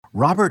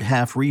Robert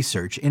Half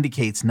research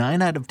indicates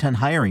 9 out of 10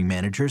 hiring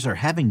managers are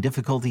having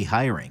difficulty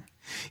hiring.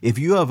 If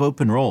you have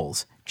open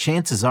roles,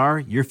 chances are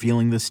you're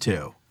feeling this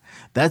too.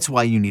 That's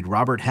why you need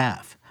Robert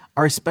Half.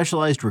 Our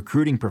specialized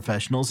recruiting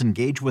professionals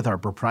engage with our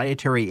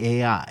proprietary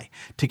AI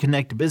to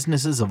connect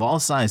businesses of all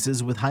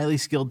sizes with highly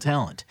skilled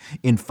talent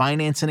in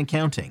finance and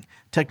accounting,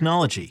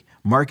 technology,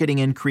 marketing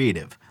and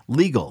creative,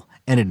 legal,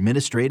 and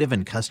administrative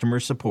and customer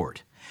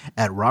support.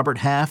 At Robert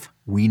Half,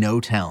 we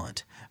know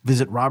talent.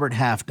 Visit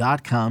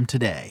roberthalf.com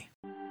today.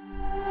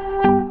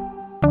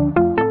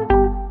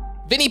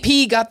 Vinny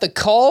P got the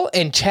call,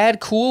 and Chad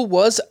Kuhl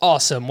was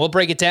awesome. We'll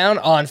break it down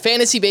on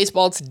Fantasy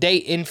Baseball Today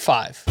in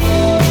 5.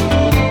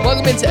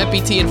 Welcome into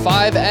FBT in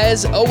 5.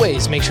 As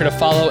always, make sure to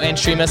follow and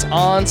stream us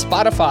on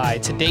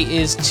Spotify. Today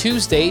is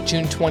Tuesday,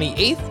 June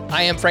 28th.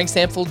 I am Frank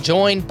Stanfield,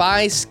 joined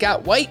by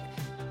Scott White.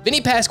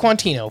 Vinny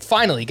Pasquantino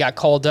finally got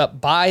called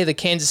up by the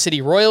Kansas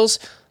City Royals,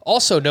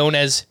 also known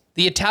as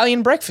the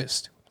Italian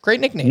Breakfast. Great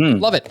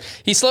nickname. Love it.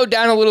 He slowed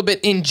down a little bit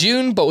in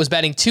June, but was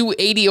batting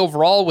 .280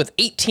 overall with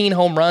 18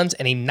 home runs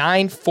and a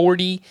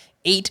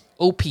 .948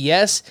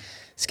 OPS.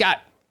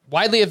 Scott,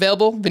 widely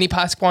available, Vinny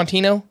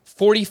Pasquantino,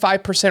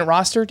 45%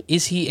 rostered.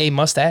 Is he a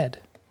must-add?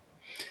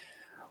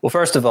 Well,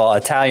 first of all,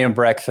 Italian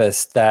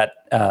Breakfast, that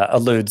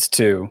alludes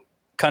to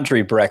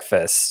Country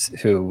Breakfast,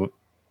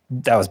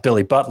 that was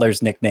Billy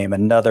Butler's nickname,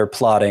 another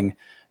plotting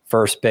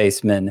first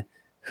baseman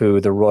who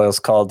the Royals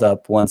called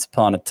up once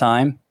upon a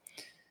time.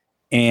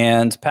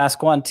 And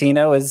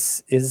Pasquantino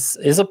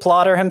is a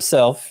plotter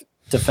himself.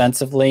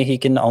 Defensively, he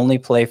can only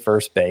play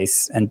first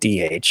base and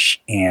DH.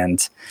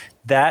 And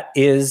that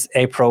is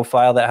a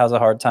profile that has a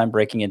hard time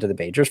breaking into the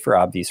majors for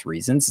obvious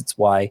reasons. It's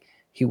why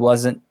he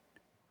wasn't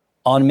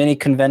on many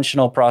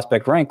conventional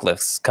prospect rank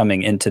lists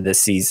coming into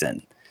this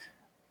season.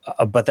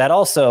 But that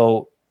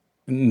also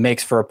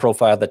makes for a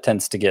profile that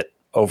tends to get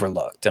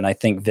overlooked. And I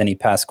think Vinny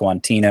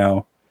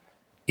Pasquantino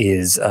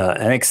is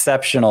an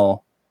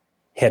exceptional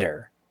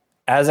hitter.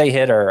 As a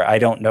hitter, I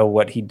don't know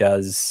what he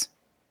does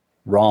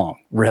wrong,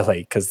 really,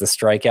 because the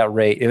strikeout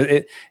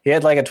rate, he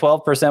had like a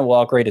 12%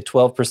 walk rate, a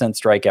 12%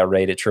 strikeout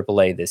rate at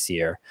AAA this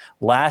year.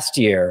 Last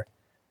year,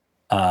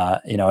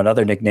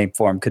 another nickname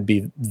for him could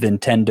be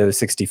Nintendo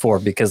 64,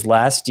 because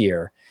last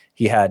year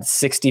he had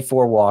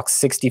 64 walks,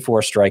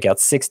 64 strikeouts,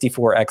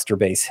 64 extra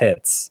base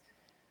hits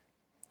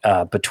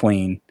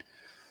between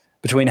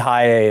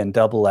high A and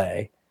double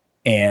A.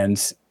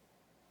 And,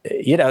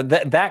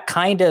 that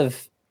kind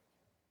of,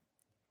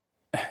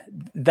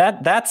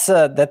 that's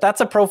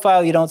a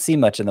profile you don't see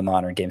much in the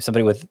modern game.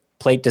 Somebody with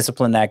plate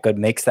discipline that good,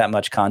 makes that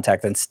much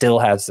contact, and still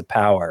has the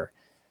power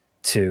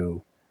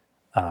to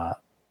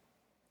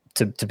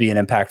be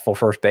an impactful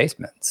first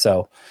baseman.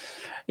 So,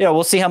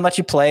 we'll see how much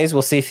he plays.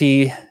 We'll see if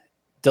he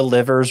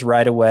delivers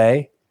right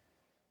away.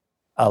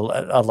 A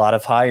lot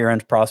of higher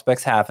end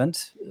prospects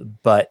haven't,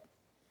 but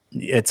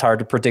it's hard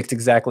to predict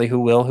exactly who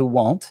will, who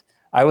won't.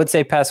 I would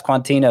say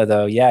Pasquantino,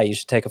 though, you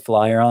should take a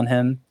flyer on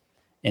him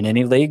in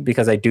any league,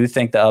 because I do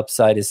think the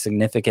upside is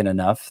significant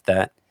enough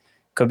that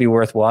could be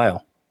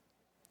worthwhile.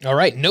 All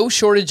right, no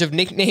shortage of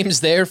nicknames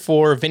there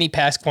for Vinny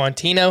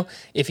Pasquantino.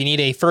 If you need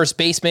a first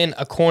baseman,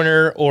 a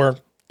corner, or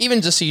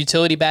even just a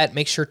utility bat,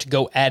 make sure to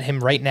go add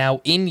him right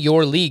now in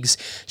your leagues.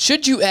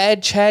 Should you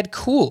add Chad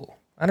Kuhl?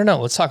 I don't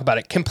know. Let's talk about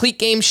it. Complete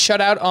game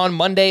shutout on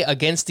Monday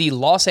against the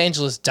Los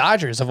Angeles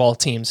Dodgers, of all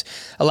teams.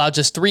 Allowed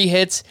just 3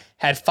 hits,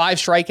 had 5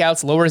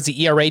 strikeouts, lowers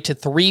the ERA to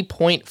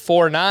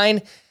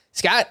 3.49.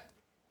 Scott,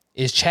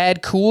 is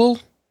Chad Kuhl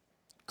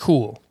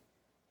cool?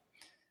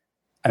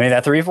 I mean,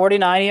 that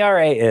 3.49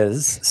 ERA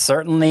is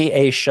certainly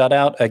a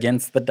shutout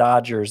against the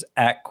Dodgers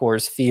at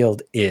Coors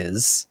Field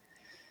is.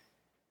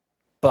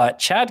 But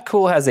Chad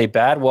Kuhl has a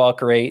bad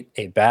walk rate,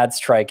 a bad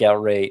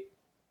strikeout rate,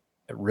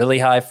 a really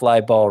high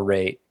fly ball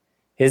rate.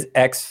 His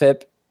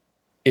xFIP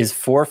is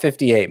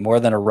 4.58,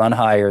 more than a run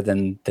higher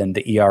than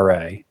the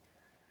ERA.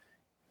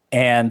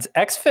 And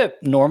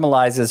xFIP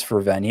normalizes for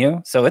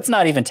venue, so it's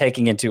not even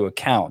taking into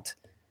account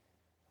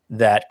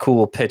that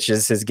Kuhl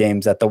pitches half his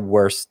games at the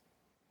worst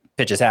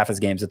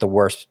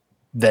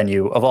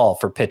venue of all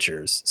for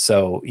pitchers.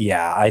 So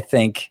I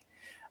think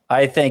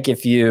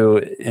if you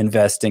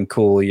invest in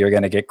Kuhl, you're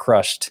going to get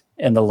crushed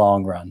in the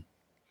long run.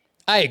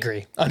 I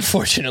agree,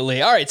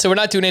 unfortunately. All right, so we're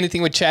not doing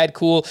anything with Chad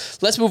Kuhl.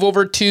 Let's move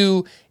over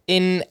to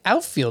an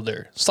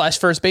outfielder /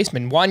 first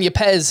baseman. Juan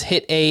Yepez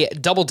hit a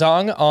double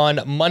dong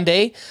on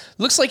Monday.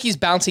 Looks like he's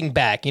bouncing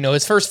back.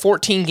 His first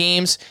 14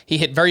 games, he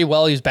hit very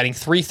well. He was batting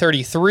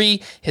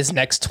 .333. His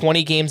next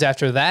 20 games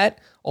after that,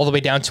 all the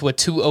way down to a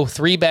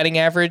 .203 batting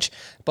average.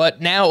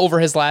 But now over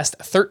his last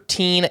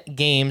 13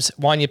 games,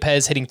 Juan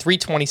Yepez hitting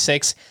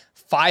 .326,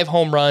 5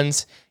 home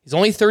runs. He's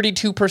only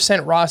 32%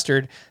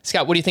 rostered.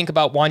 Scott, what do you think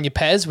about Juan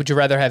Yepez? Would you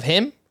rather have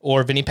him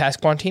or Vinny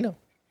Pasquantino?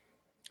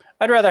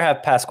 I'd rather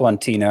have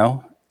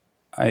Pasquantino.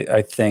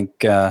 I think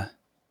the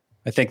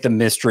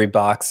mystery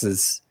box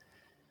is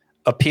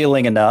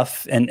appealing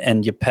enough, and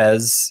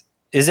Yepez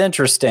is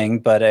interesting,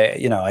 but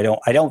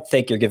I don't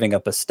think you're giving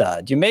up a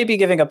stud. You may be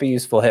giving up a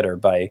useful hitter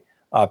by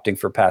opting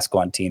for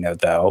Pasquantino,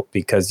 though,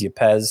 because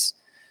Yepez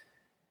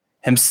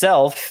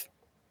himself,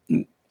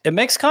 it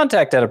makes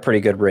contact at a pretty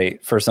good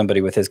rate for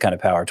somebody with his kind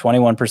of power.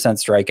 21%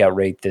 strikeout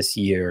rate this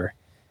year.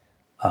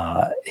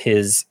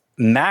 His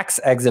max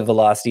exit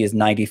velocity is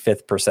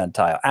 95th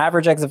percentile.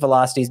 Average exit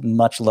velocity is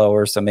much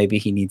lower, so maybe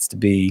he needs to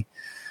be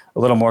a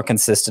little more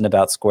consistent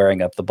about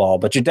squaring up the ball.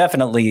 But you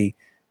definitely,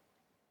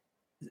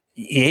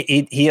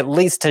 he at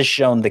least has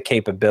shown the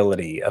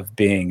capability of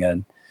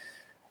being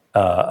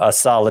a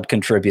solid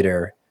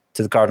contributor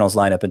to the Cardinals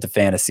lineup and to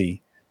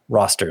fantasy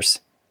rosters.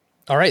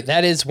 All right,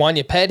 that is Juan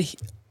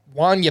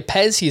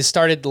Yepez. He has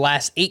started the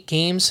last 8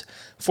 games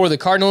for the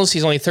Cardinals.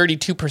 He's only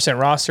 32%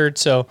 rostered.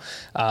 So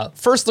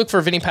first look for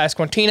Vinny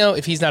Pasquantino.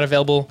 If he's not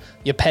available,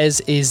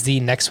 Yepez is the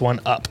next one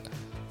up.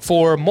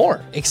 For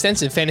more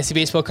extensive fantasy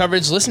baseball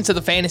coverage, listen to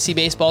the Fantasy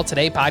Baseball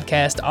Today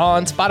podcast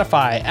on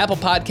Spotify, Apple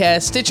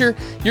Podcasts, Stitcher,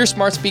 your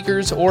smart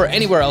speakers, or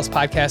anywhere else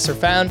podcasts are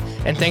found.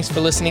 And thanks for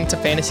listening to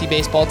Fantasy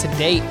Baseball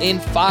Today in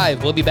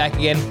 5. We'll be back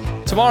again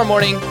tomorrow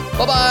morning.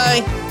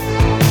 Bye-bye.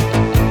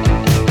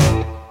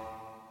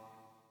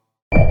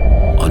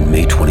 On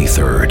May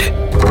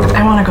 23rd,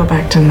 I want to go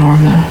back to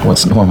normal.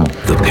 What's normal?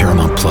 the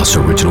Paramount Plus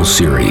original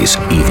series,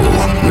 Evil,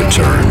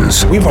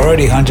 returns. We've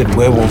already hunted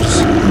werewolves,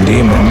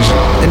 demons.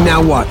 And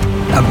now what?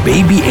 A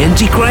baby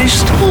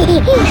Antichrist?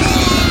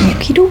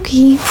 Okie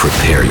dokie.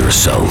 Prepare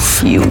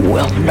yourself You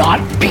will not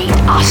beat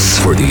us.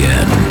 for the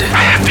end.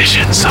 I have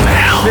visions of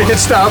hell. Make it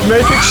stop,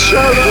 make it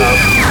shut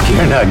up.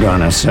 You're not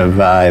gonna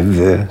survive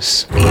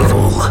this.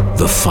 Evil,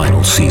 the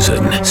final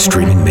season,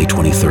 streaming May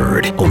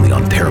 23rd, only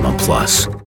on Paramount Plus.